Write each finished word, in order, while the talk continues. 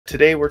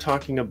Today we're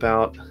talking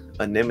about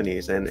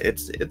anemones, and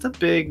it's a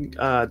big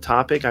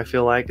topic. I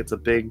feel like it's a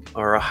big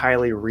or a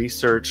highly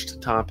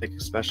researched topic,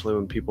 especially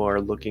when people are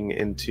looking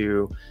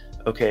into,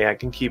 okay, I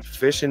can keep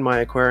fish in my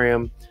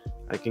aquarium,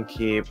 I can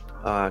keep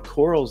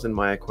corals in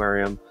my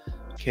aquarium.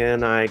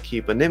 Can I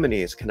keep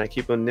anemones? Can I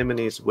keep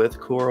anemones with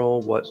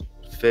coral? What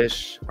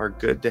fish are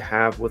good to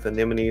have with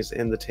anemones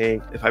in the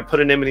tank? If I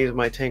put anemones in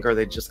my tank, are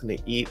they just going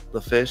to eat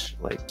the fish?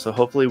 So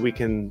hopefully we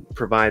can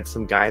provide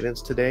some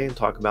guidance today and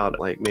talk about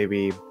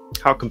maybe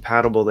how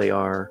compatible they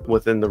are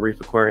within the reef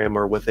aquarium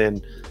or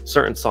within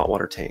certain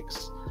saltwater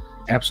tanks.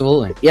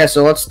 Absolutely. Yeah,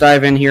 so let's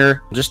dive in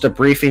here. Just a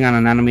briefing on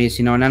anemones.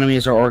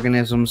 Anemones are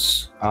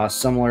organisms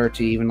similar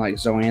to even like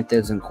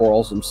zoanthids and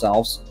corals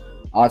themselves.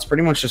 It's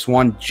pretty much just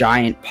one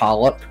giant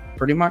polyp,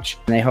 pretty much.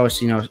 And they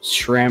host,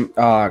 shrimp,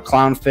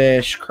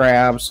 clownfish,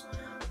 crabs,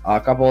 a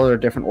couple other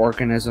different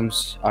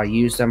organisms.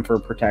 Use them for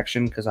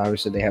protection because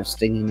obviously they have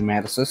stinging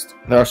nematocysts.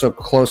 They're also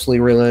closely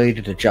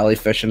related to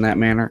jellyfish in that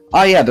manner.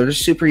 Yeah, they're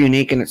just super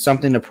unique, and it's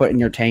something to put in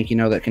your tank,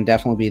 that can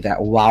definitely be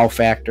that wow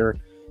factor.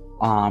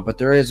 But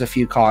there is a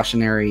few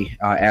cautionary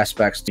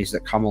aspects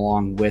that come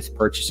along with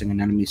purchasing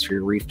anemones for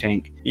your reef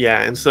tank.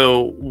 Yeah, and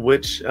so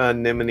which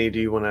anemone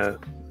do you want to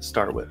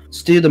start with?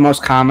 Let's do the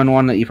most common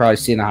one that you probably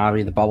see in the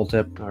hobby, the bubble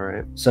tip. All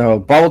right. So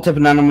bubble tip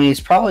anemone is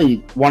probably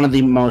one of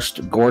the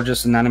most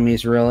gorgeous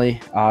anemones, really,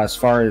 as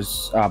far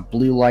as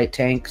blue light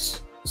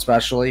tanks,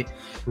 especially,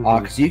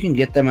 because you can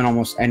get them in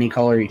almost any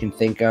color you can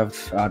think of,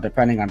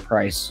 depending on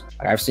price.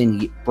 I've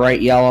seen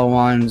bright yellow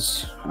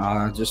ones,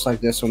 just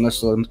like this one.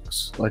 This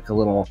looks like a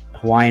little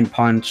Hawaiian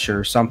punch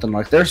or something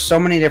like. There's so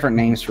many different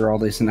names for all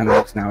these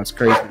anemones now. It's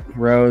crazy.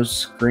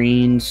 Rose,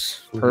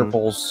 greens,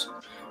 purples.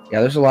 Yeah,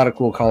 there's a lot of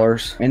cool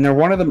colors, and they're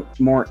one of the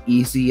more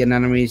easy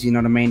anemones,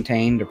 to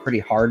maintain. They're pretty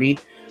hardy,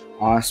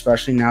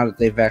 especially now that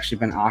they've actually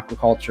been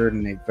aquacultured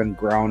and they've been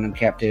grown in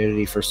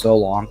captivity for so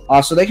long.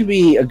 So they can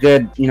be a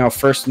good,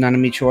 first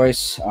anemone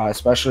choice,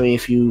 especially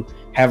if you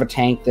have a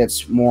tank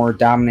that's more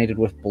dominated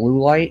with blue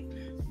light,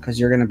 because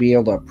you're going to be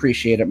able to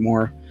appreciate it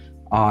more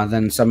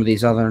than some of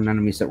these other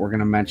anemones that we're going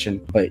to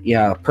mention. But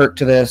yeah, perk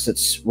to this,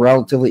 it's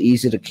relatively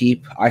easy to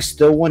keep. I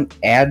still wouldn't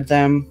add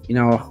them,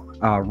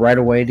 right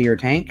away to your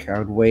tank. I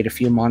would wait a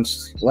few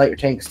months, let your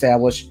tank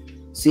establish,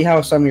 see how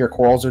some of your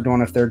corals are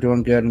doing, if they're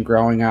doing good and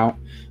growing out.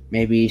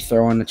 Maybe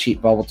throw in a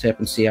cheap bubble tip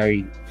and see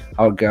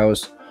how it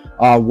goes.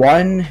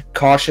 One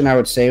caution I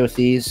would say with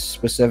these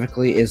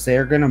specifically is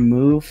they're going to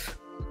move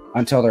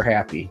until they're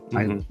happy.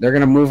 They're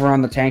going to move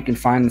around the tank and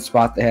find the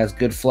spot that has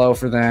good flow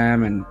for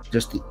them and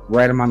just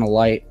right them on the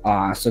light.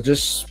 So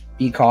just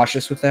be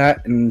cautious with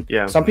that. And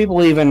some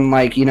people even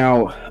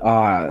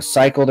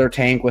cycle their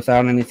tank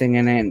without anything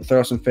in it and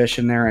throw some fish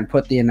in there and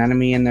put the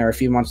anemone in there a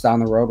few months down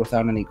the road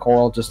without any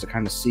coral, just to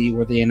kind of see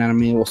where the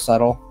anemone will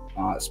settle,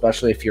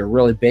 especially if you're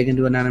really big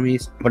into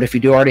anemones. But if you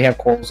do already have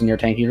corals in your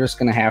tank, you're just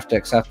going to have to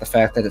accept the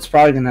fact that it's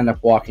probably going to end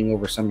up walking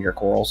over some of your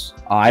corals.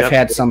 I've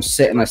had some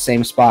sit in the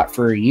same spot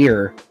for a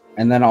year,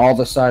 and then all of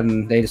a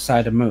sudden they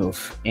decide to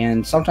move.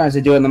 And sometimes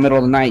they do it in the middle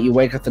of the night. You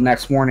wake up the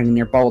next morning and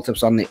your bubble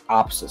tip's on the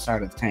opposite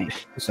side of the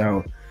tank.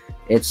 So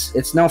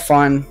it's no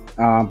fun,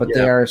 but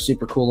they are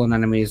super cool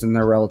anemones, and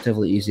they're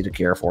relatively easy to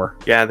care for.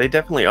 Yeah, they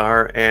definitely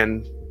are,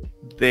 and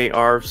they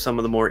are some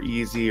of the more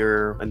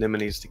easier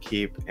anemones to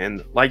keep.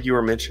 And like you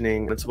were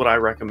mentioning, it's what I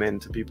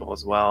recommend to people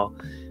as well,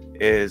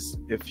 is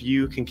if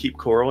you can keep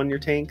coral in your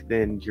tank,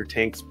 then your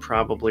tank's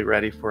probably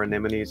ready for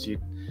anemones.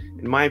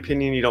 In my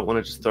opinion, you don't want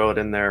to just throw it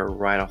in there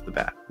right off the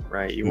bat,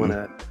 right? You want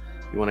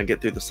to get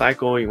through the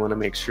cycle. You want to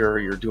make sure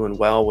you're doing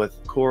well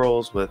with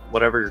corals, with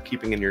whatever you're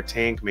keeping in your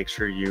tank. Make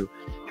sure you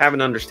have an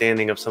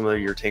understanding of some of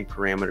your tank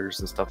parameters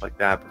and stuff like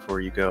that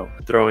before you go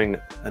throwing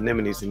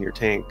anemones in your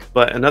tank.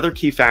 But another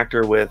key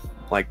factor with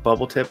like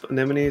bubble tip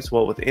anemones,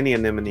 well, with any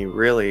anemone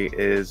really,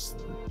 is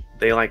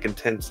they like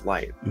intense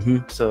light.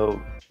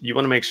 So you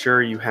want to make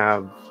sure you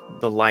have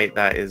the light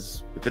that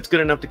is, if it's good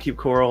enough to keep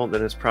coral,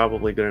 then it's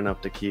probably good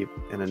enough to keep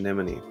an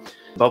anemone.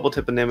 Bubble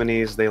tip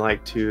anemones, they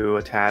like to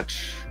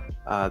attach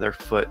their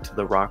foot to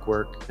the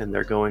rockwork, and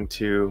they're going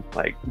to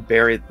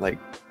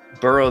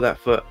burrow that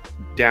foot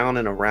down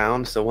and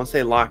around. So once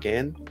they lock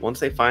in, once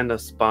they find a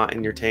spot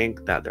in your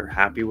tank that they're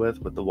happy with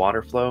the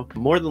water flow,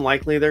 more than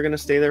likely they're going to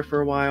stay there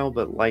for a while.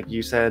 But like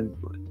you said,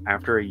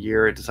 after a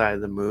year it decided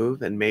to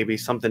move, and maybe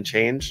something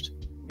changed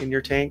in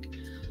your tank.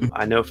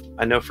 I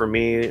know for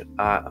me,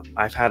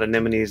 I've had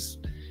anemones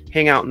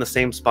hang out in the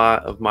same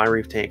spot of my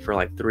reef tank for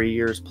like 3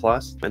 years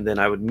plus, and then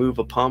I would move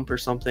a pump or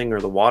something,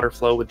 or the water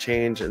flow would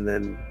change, and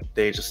then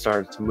they just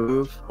started to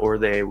move, or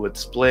they would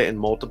split and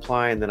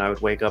multiply, and then I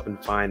would wake up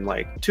and find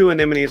like 2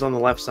 anemones on the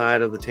left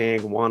side of the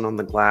tank, 1 on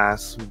the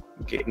glass,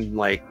 getting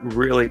like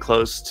really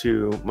close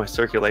to my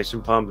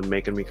circulation pump and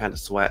making me kind of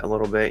sweat a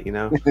little bit,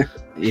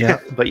 Yeah.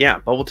 But yeah,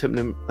 bubble tip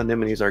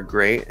anemones are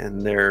great,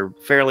 and they're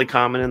fairly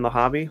common in the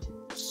hobby.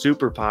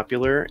 Super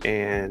popular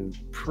and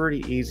pretty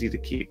easy to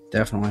keep.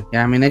 Definitely.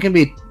 Yeah, I mean, they can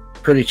be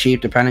pretty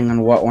cheap depending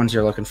on what ones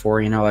you're looking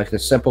for. Like the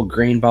simple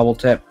green bubble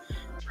tip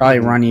probably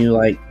run you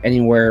like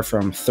anywhere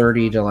from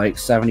 30 to like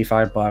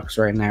 $75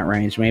 right in that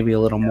range, maybe a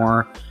little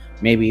more.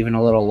 maybe even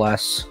a little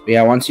less. But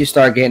yeah, once you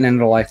start getting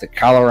into like the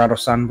Colorado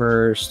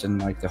sunburst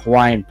and like the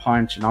Hawaiian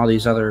punch and all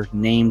these other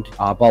named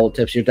bubble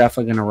tips, you're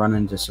definitely going to run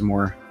into some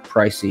more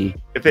pricey.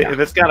 If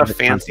it's got a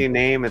fancy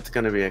name, it's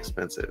going to be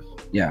expensive.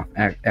 Yeah,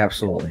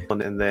 absolutely.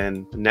 And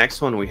then the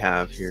next one we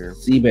have here,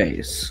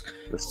 Seabaes.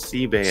 the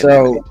Sebae So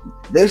Anemone.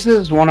 this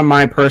is one of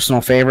my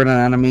personal favorite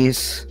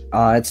anemones.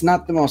 It's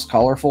not the most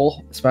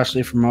colorful,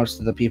 especially for most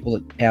of the people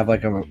that have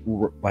like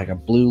a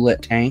blue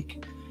lit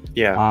tank.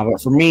 Yeah. But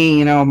for me,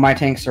 you know, my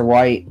tanks are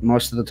white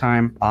most of the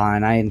time,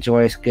 and I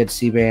enjoy a good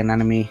Seabae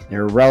anemone.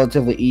 They're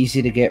relatively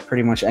easy to get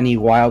pretty much any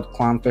wild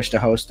clownfish to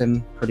host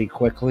in pretty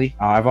quickly.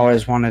 I've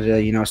always wanted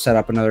to, you know, set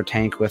up another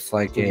tank with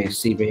like a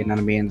Seabae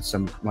anemone and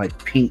some like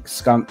pink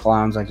skunk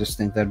clowns. I just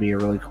think that'd be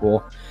really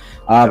cool.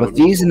 But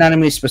these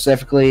anemones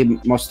specifically,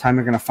 most of the time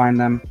you're going to find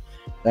them.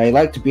 They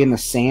like to be in the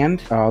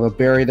sand. They'll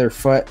bury their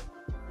foot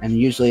and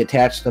usually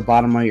attach to the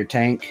bottom of your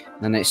tank.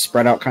 Then they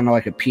spread out kind of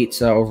like a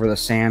pizza over the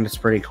sand. It's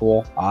pretty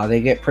cool.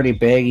 They get pretty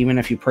big. Even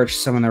if you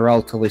purchase them and they're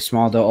relatively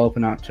small, they'll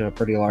open out to a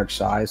pretty large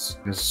size.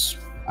 Because,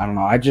 I don't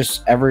know,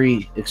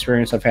 every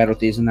experience I've had with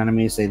these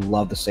anemones, they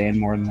love the sand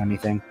more than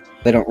anything.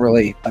 They don't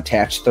really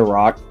attach to the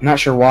rock. I'm not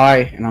sure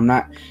why, and I'm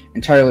not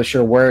entirely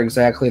sure where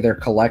exactly they're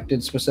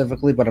collected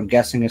specifically, but I'm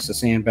guessing it's the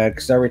sand bed,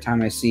 because every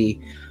time I see,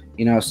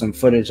 you know, some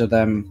footage of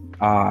them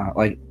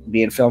like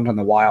being filmed in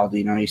the wild,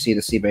 you know, you see the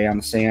Seabae on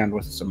the sand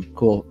with some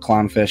cool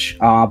clownfish.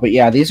 But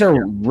yeah, these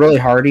are really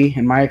hardy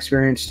in my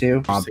experience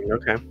too.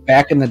 Okay.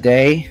 Back in the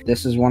day,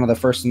 this is one of the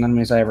first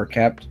anemones I ever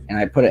kept, and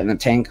I put it in the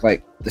tank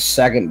like the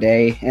second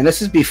day, and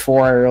this is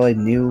before I really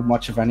knew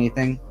much of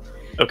anything.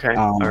 Okay.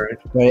 All right.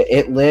 But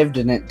it lived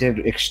and it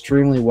did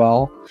extremely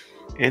well.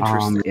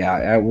 Interesting. Yeah,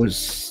 I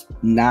was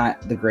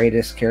not the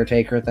greatest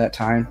caretaker at that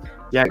time.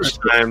 Yeah,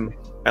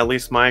 at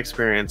least my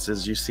experience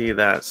is you see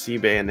that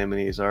Seabae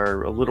anemones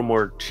are a little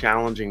more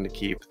challenging to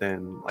keep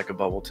than like a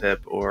bubble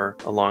tip or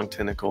a long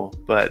tentacle.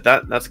 But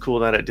that's cool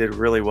that it did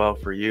really well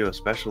for you,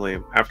 especially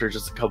after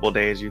just a couple of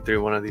days you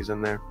threw one of these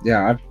in there.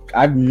 Yeah,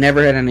 I've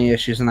never had any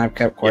issues, and I've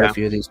kept quite a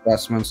few of these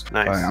specimens.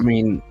 Nice. But, I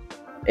mean,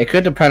 it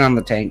could depend on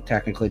the tank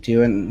technically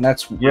too, and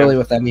that's really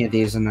with any of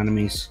these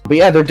anemones. But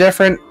yeah, they're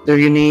different, they're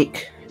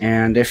unique.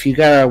 And if you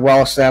got a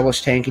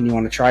well-established tank and you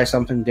want to try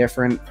something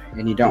different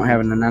and you don't have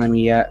an anemone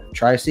yet,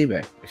 try a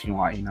Seabae if you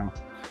want, you know.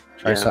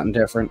 Try something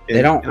different.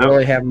 They don't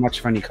really have much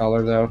of any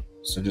color though,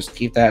 so just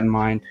keep that in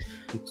mind.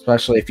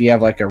 Especially if you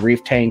have like a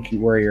reef tank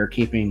where you're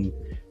keeping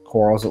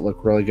corals that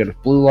look really good with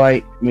blue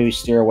light, maybe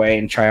steer away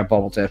and try a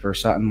bubble tip or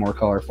something more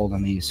colorful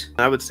than these.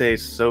 I would say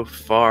so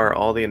far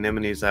all the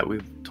anemones that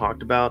we've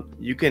talked about,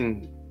 you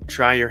can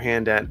try your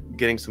hand at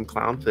getting some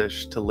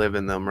clownfish to live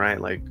in them,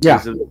 right? Like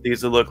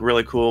these would look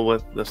really cool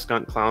with the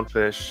skunk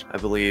clownfish. I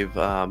believe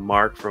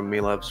Mark from Me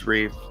Loves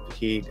Reef,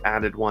 he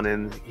added one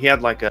in. He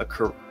had like a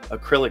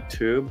acrylic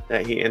tube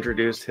that he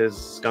introduced his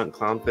skunk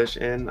clownfish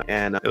in,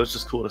 and it was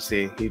just cool to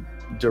see. He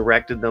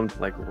directed them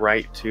like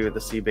right to the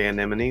Seabae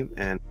anemone,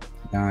 and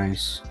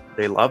nice,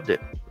 they loved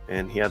it.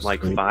 And he had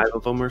like 5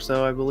 of them or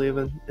so, I believe,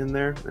 in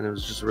there, and it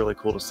was just really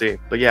cool to see.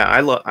 But yeah, I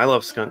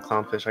love skunk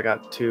clownfish. I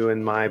got 2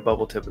 in my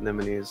bubble tip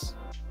anemones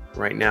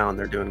right now, and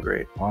they're doing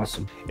great.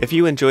 Awesome. If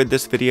you enjoyed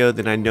this video,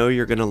 then I know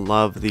you're gonna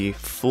love the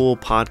full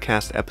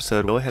podcast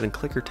episode. Go ahead and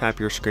click or tap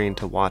your screen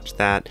to watch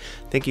that.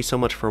 Thank you so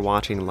much for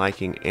watching,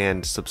 liking,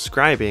 and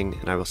subscribing,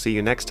 and I will see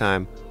you next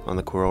time on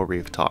the Coral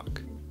Reef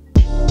Talk.